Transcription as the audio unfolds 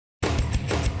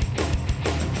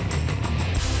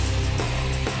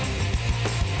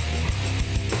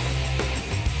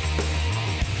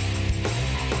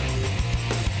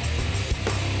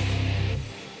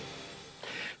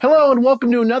Hello and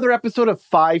welcome to another episode of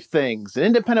 5 Things, an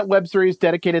independent web series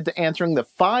dedicated to answering the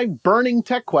 5 burning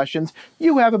tech questions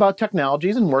you have about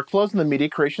technologies and workflows in the media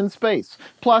creation space,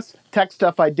 plus tech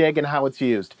stuff I dig and how it's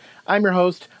used. I'm your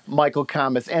host, Michael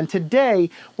Kamas, and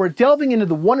today we're delving into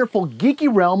the wonderful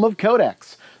geeky realm of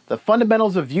Codecs, the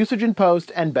fundamentals of usage in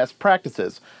post and best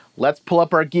practices. Let's pull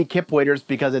up our geek hip waders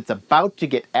because it's about to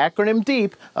get acronym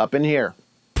deep up in here.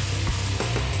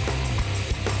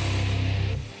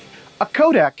 A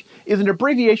codec is an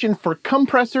abbreviation for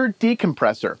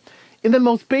compressor-decompressor. In the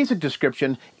most basic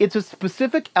description, it's a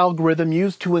specific algorithm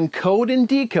used to encode and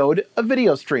decode a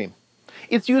video stream.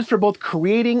 It's used for both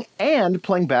creating and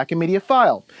playing back a media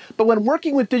file. But when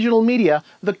working with digital media,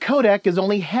 the codec is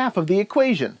only half of the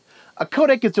equation. A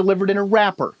codec is delivered in a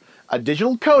wrapper, a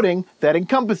digital coding that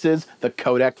encompasses the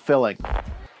codec filling.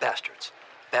 Bastards.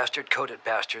 Bastard-coded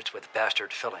bastards with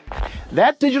bastard filling.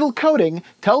 That digital coding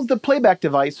tells the playback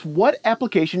device what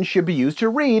application should be used to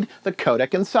read the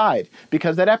codec inside,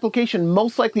 because that application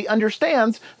most likely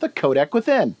understands the codec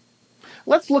within.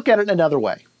 Let's look at it another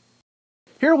way.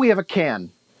 Here we have a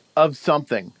can of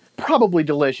something, probably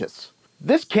delicious.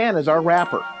 This can is our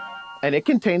wrapper, and it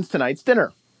contains tonight's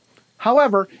dinner.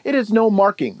 However, it has no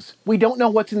markings. We don't know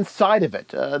what's inside of it,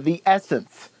 the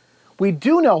essence. We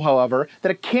do know, however,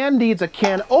 that a can needs a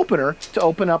can opener to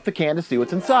open up the can to see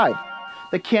what's inside.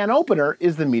 The can opener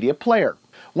is the media player.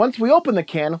 Once we open the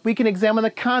can, we can examine the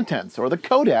contents, or the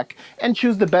codec, and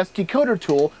choose the best decoder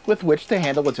tool with which to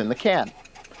handle what's in the can.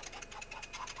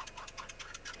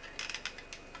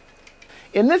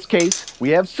 In this case, we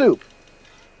have soup.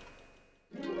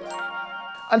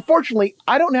 Unfortunately,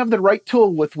 I don't have the right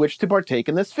tool with which to partake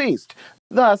in this feast.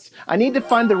 Thus, I need to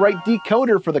find the right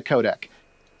decoder for the codec.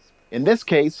 In this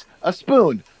case, a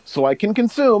spoon, so I can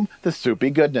consume the soupy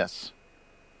goodness.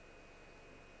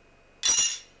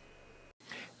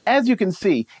 As you can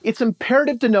see, it's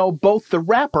imperative to know both the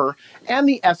wrapper and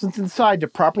the essence inside to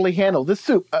properly handle the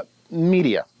soup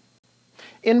media.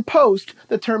 In post,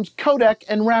 the terms codec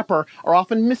and wrapper are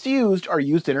often misused or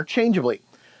used interchangeably.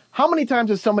 How many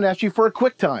times has someone asked you for a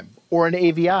QuickTime or an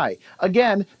AVI?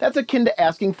 Again, that's akin to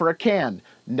asking for a can,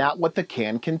 not what the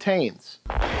can contains.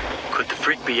 Could the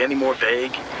freak be any more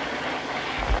vague?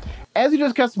 As you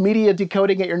discuss media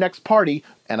decoding at your next party,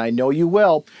 and I know you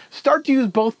will, start to use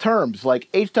both terms like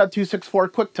H.264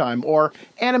 QuickTime or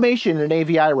animation in an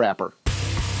AVI wrapper.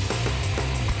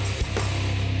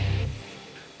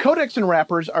 Codecs and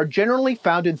wrappers are generally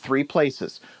found in 3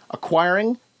 places: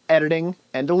 acquiring, editing,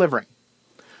 and delivering.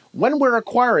 When we're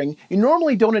acquiring, you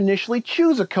normally don't initially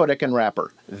choose a codec and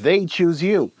wrapper. They choose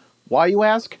you. Why, you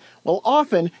ask? Well,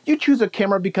 often you choose a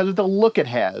camera because of the look it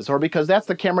has, or because that's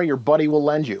the camera your buddy will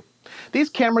lend you. These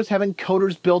cameras have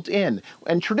encoders built in,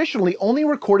 and traditionally only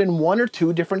record in 1 or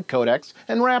 2 different codecs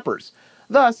and wrappers.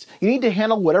 Thus, you need to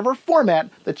handle whatever format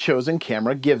the chosen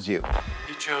camera gives you.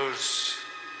 He chose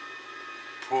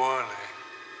poorly.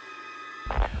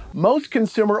 Most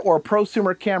consumer or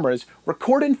prosumer cameras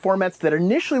record in formats that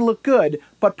initially look good,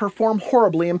 but perform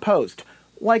horribly in post,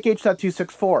 like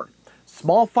H.264.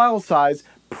 Small file size,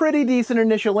 pretty decent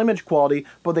initial image quality,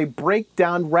 but they break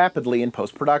down rapidly in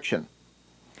post-production.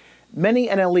 Many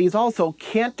NLEs also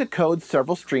can't decode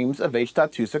several streams of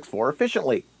H.264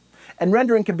 efficiently, and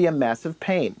rendering can be a massive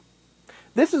pain.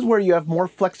 This is where you have more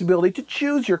flexibility to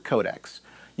choose your codecs.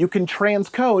 You can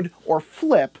transcode or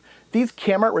flip these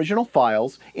camera original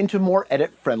files into more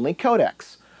edit-friendly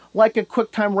codecs, like a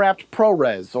QuickTime wrapped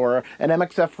ProRes or an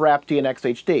MXF wrapped DNX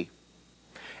HD.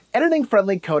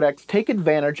 Editing-friendly codecs take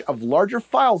advantage of larger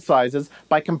file sizes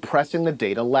by compressing the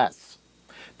data less.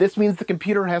 This means the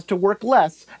computer has to work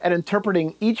less at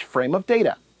interpreting each frame of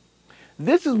data.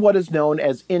 This is what is known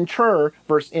as inter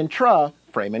versus intra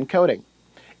frame encoding.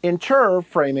 Inter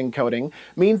frame encoding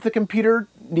means the computer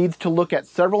needs to look at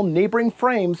several neighboring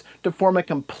frames to form a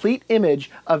complete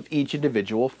image of each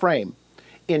individual frame.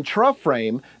 Intra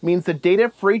frame means the data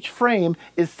for each frame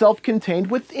is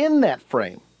self-contained within that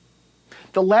frame.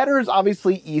 The latter is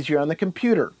obviously easier on the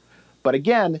computer, but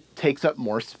again, takes up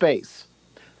more space.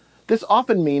 This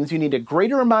often means you need a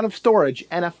greater amount of storage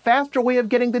and a faster way of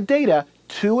getting the data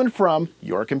to and from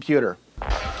your computer.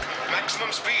 Maximum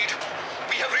speed.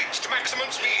 We have reached maximum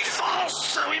speed.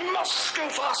 Faster, we must go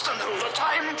faster now. The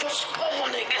time for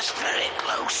spawning is very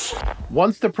close.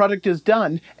 Once the product is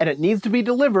done and it needs to be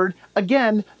delivered,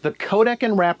 again, the codec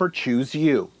and wrapper choose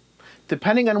you.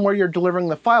 Depending on where you're delivering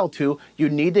the file to, you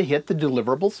need to hit the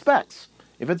deliverable specs.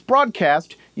 If it's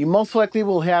broadcast, you most likely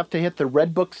will have to hit the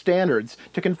Red Book standards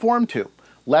to conform to,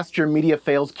 lest your media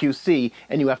fails QC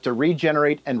and you have to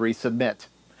regenerate and resubmit.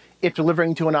 If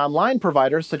delivering to an online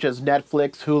provider such as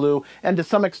Netflix, Hulu, and to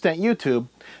some extent YouTube,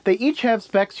 they each have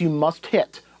specs you must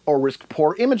hit, or risk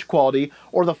poor image quality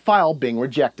or the file being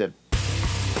rejected.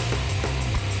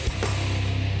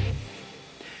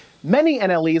 Many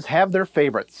NLEs have their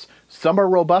favorites. Some are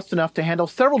robust enough to handle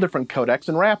several different codecs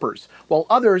and wrappers, while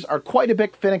others are quite a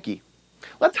bit finicky.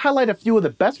 Let's highlight a few of the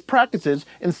best practices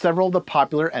in several of the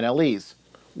popular NLEs.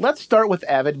 Let's start with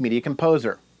Avid Media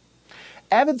Composer.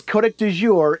 Avid's codec du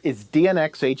jour is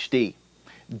DNx-HD.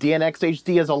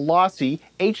 DNx-HD is a lossy,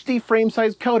 HD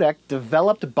frame-size codec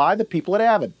developed by the people at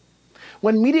Avid.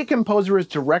 When Media Composer is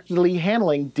directly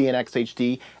handling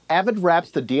DNx-HD, Avid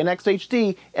wraps the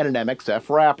DNx-HD in an MXF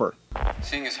wrapper.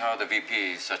 Seeing as how the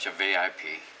VP is such a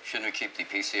VIP, shouldn't we keep the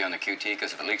PC on the QT?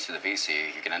 Because if it leaks to the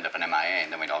VC, you can end up in MIA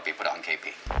and then we'd all be put on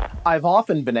KP. I've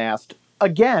often been asked,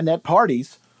 again at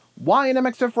parties, why an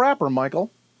MXF wrapper,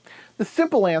 Michael? The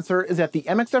simple answer is that the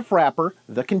MXF wrapper,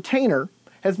 the container,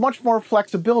 has much more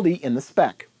flexibility in the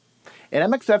spec.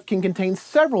 An MXF can contain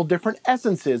several different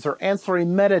essences or ancillary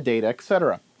metadata,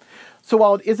 etc. So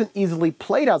while it isn't easily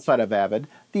played outside of Avid,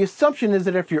 the assumption is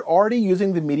that if you're already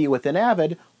using the media within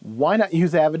Avid, why not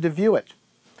use Avid to view it?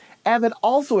 Avid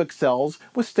also excels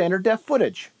with standard def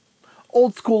footage.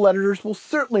 Old school editors will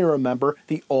certainly remember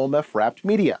the OMF wrapped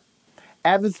media.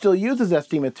 Avid still uses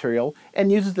SD material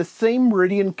and uses the same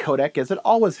Meridian codec as it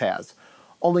always has,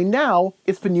 only now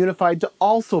it's been unified to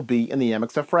also be in the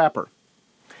MXF wrapper.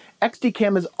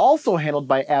 XDCAM is also handled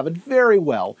by Avid very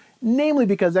well, namely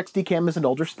because XDCAM is an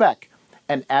older spec,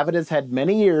 and Avid has had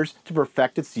many years to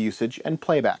perfect its usage and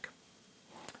playback.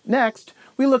 Next,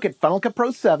 we look at Final Cut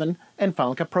Pro 7 and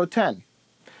Final Cut Pro 10.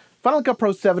 Final Cut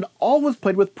Pro 7 always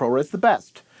played with ProRes the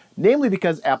best, namely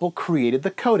because Apple created the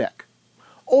codec.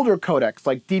 Older codecs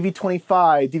like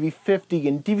DV25, DV50,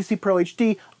 and DVC Pro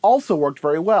HD also worked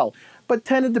very well, but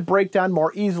tended to break down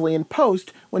more easily in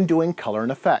post when doing color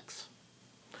and effects.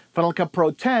 Final Cut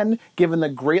Pro 10, given the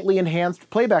greatly enhanced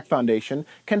playback foundation,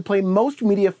 can play most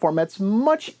media formats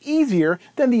much easier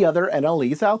than the other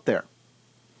NLEs out there.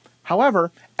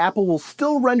 However, Apple will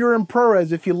still render in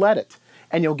ProRes if you let it,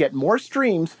 and you'll get more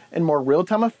streams and more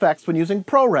real-time effects when using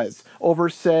ProRes over,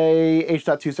 say,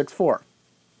 H.264.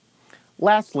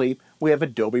 Lastly, we have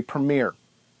Adobe Premiere.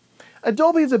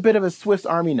 Adobe is a bit of a Swiss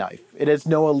Army knife. It has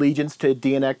no allegiance to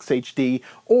DNx-HD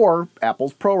or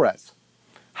Apple's ProRes.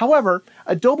 However,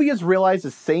 Adobe has realized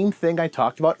the same thing I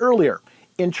talked about earlier.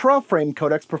 Intra-frame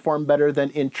codecs perform better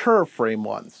than inter-frame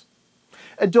ones.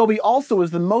 Adobe also is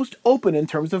the most open in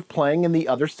terms of playing in the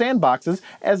other sandboxes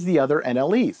as the other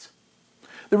NLEs.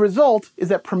 The result is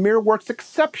that Premiere works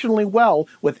exceptionally well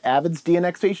with Avid's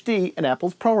DNx-HD and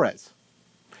Apple's ProRes.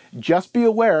 Just be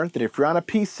aware that if you're on a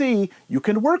PC, you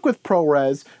can work with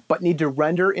ProRes, but need to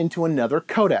render into another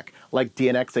codec, like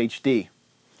DNx-HD.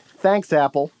 Thanks,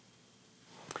 Apple.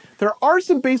 There are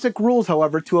some basic rules,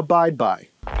 however, to abide by.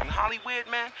 In Hollywood,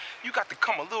 man, you got to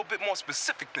come a little bit more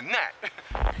specific than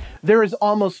that. There is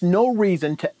almost no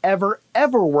reason to ever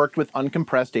work with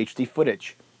uncompressed HD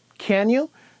footage. Can you?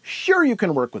 Sure you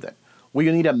can work with it. Will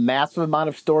you need a massive amount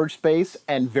of storage space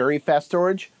and very fast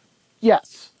storage?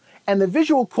 Yes. And the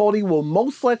visual quality will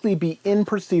most likely be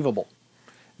imperceivable.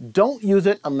 Don't use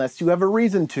it unless you have a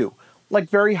reason to, like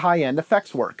very high-end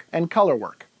effects work and color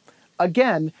work.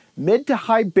 Again, mid to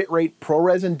high bitrate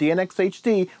ProRes and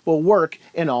DNx-HD will work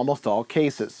in almost all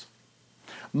cases.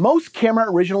 Most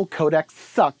camera original codecs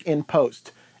suck in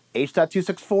post.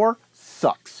 H.264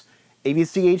 sucks.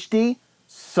 AVC HD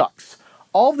sucks.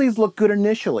 All of these look good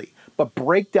initially, but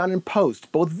break down in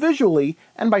post, both visually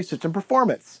and by system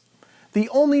performance. The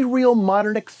only real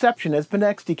modern exception has been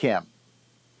XDCAM.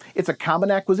 It's a common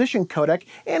acquisition codec,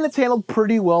 and it's handled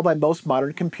pretty well by most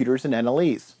modern computers and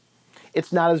NLEs.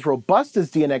 It's not as robust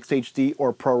as DNx-HD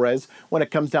or ProRes when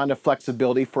it comes down to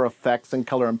flexibility for effects and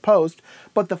color in post,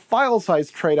 but the file size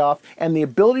trade-off and the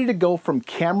ability to go from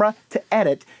camera to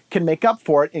edit can make up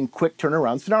for it in quick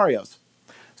turnaround scenarios.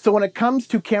 So when it comes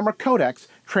to camera codecs,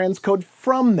 transcode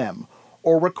from them,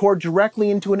 or record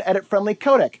directly into an edit-friendly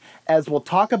codec, as we'll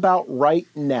talk about right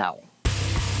now.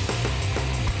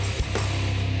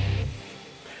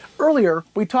 Earlier,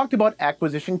 we talked about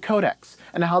acquisition codecs,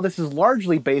 and how this is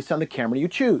largely based on the camera you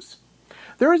choose.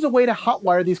 There is a way to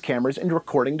hotwire these cameras into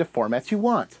recording to formats you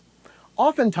want.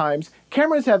 Oftentimes,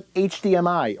 cameras have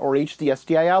HDMI or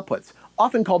HDSDI outputs,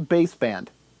 often called baseband.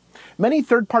 Many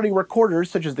third-party recorders,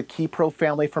 such as the KeyPro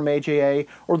family from AJA,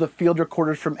 or the field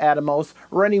recorders from Atomos,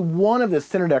 or any one of the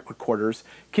Cinedec recorders,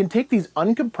 can take these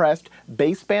uncompressed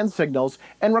baseband signals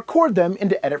and record them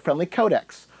into edit-friendly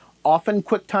codecs, often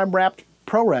QuickTime wrapped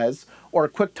ProRes, or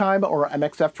QuickTime or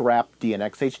MXF wrapped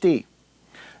DNx-HD.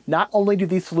 Not only do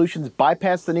these solutions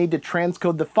bypass the need to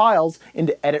transcode the files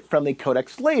into edit-friendly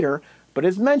codecs later, but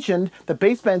as mentioned, the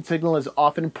baseband signal is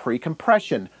often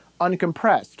pre-compression,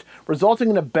 uncompressed, resulting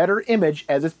in a better image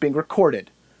as it's being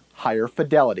recorded. Higher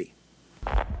fidelity.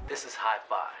 This is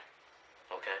hi-fi,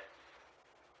 okay?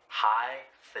 High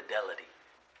fidelity.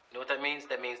 You know what that means?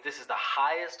 That means this is the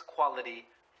highest quality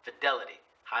fidelity.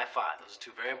 Hi-fi. Those are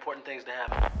two very important things to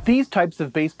have. These types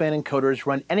of baseband encoders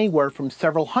run anywhere from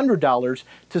several $100s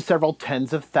to several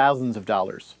tens of thousands of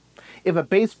dollars. If a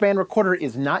baseband recorder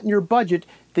is not in your budget,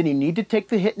 then you need to take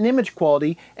the hit in image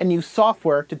quality and use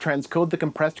software to transcode the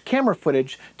compressed camera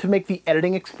footage to make the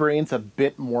editing experience a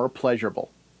bit more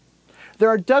pleasurable. There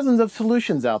are dozens of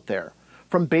solutions out there,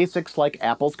 from basics like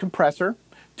Apple's compressor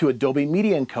to Adobe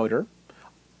Media Encoder,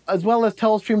 as well as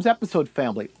Telestream's episode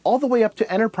family, all the way up to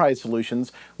enterprise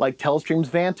solutions like Telestream's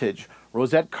Vantage,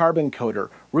 Rosette Carbon Coder,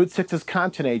 Root 6's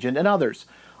Content Agent, and others.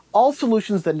 All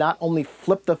solutions that not only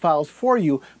flip the files for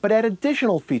you, but add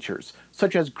additional features,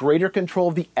 such as greater control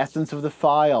of the essence of the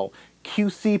file,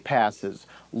 QC passes,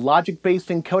 logic-based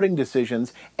encoding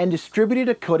decisions, and distributed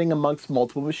encoding amongst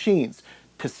multiple machines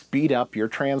to speed up your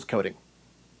transcoding.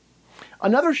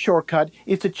 Another shortcut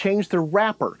is to change the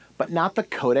wrapper, but not the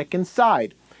codec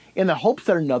inside, in the hopes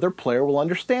that another player will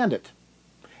understand it.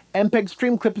 MPEG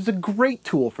Streamclip is a great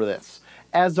tool for this,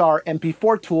 as are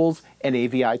MP4 tools and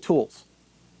AVI tools.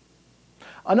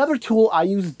 Another tool I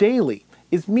use daily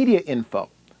is Media Info,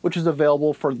 which is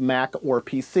available for Mac or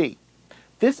PC.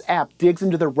 This app digs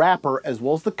into the wrapper as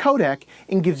well as the codec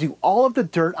and gives you all of the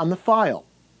dirt on the file.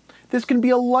 This can be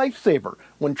a lifesaver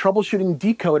when troubleshooting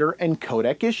decoder and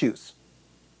codec issues.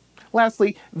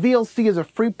 Lastly, VLC is a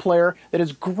free player that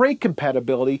has great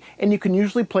compatibility, and you can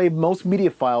usually play most media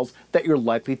files that you're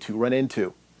likely to run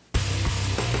into.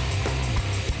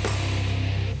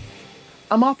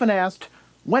 I'm often asked,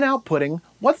 when outputting,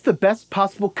 what's the best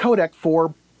possible codec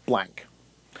for blank?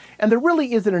 And there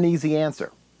really isn't an easy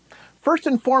answer. First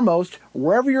and foremost,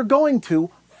 wherever you're going to,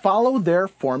 follow their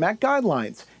format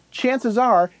guidelines. Chances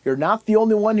are you're not the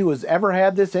only one who has ever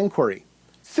had this inquiry.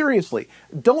 Seriously,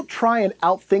 don't try and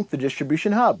outthink the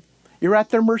distribution hub. You're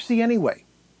at their mercy anyway.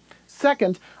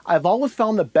 Second, I've always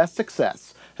found the best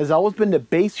success has always been to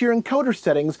base your encoder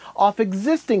settings off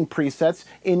existing presets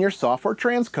in your software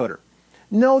transcoder.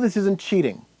 No, this isn't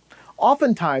cheating.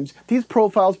 Oftentimes, these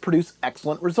profiles produce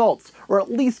excellent results, or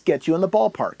at least get you in the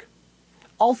ballpark.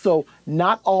 Also,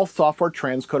 not all software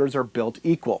transcoders are built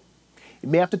equal. You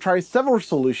may have to try several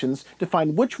solutions to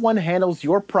find which one handles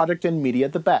your product and media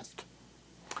the best.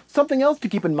 Something else to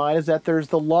keep in mind is that there's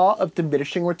the law of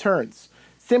diminishing returns.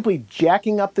 Simply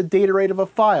jacking up the data rate of a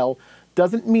file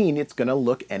doesn't mean it's going to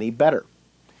look any better.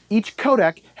 Each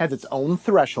codec has its own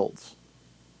thresholds.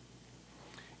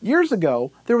 Years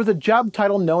ago, there was a job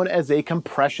title known as a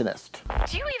compressionist.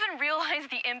 Do you even realize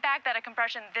the impact that a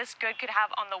compression this good could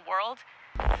have on the world?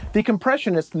 The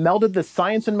compressionist melded the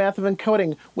science and math of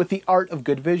encoding with the art of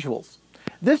good visuals.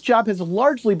 This job has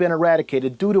largely been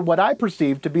eradicated due to what I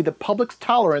perceive to be the public's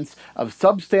tolerance of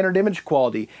substandard image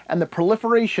quality and the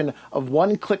proliferation of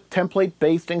one-click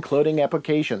template-based encoding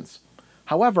applications.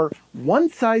 However, one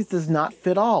size does not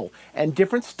fit all, and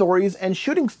different stories and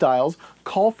shooting styles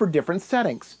call for different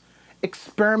settings.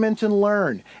 Experiment and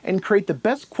learn, and create the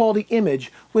best quality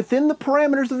image within the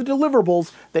parameters of the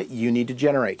deliverables that you need to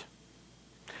generate.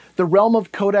 The realm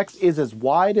of codecs is as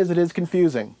wide as it is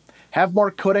confusing. Have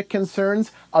more codec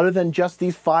concerns other than just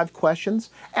these 5 questions?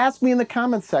 Ask me in the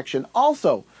comments section.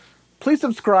 Also, please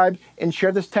subscribe and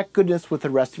share this tech goodness with the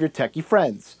rest of your techie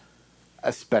friends,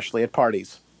 especially at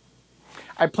parties.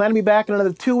 I plan to be back in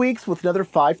another 2 weeks with another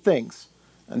 5 things.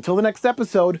 Until the next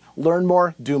episode, learn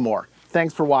more, do more.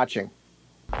 Thanks for watching.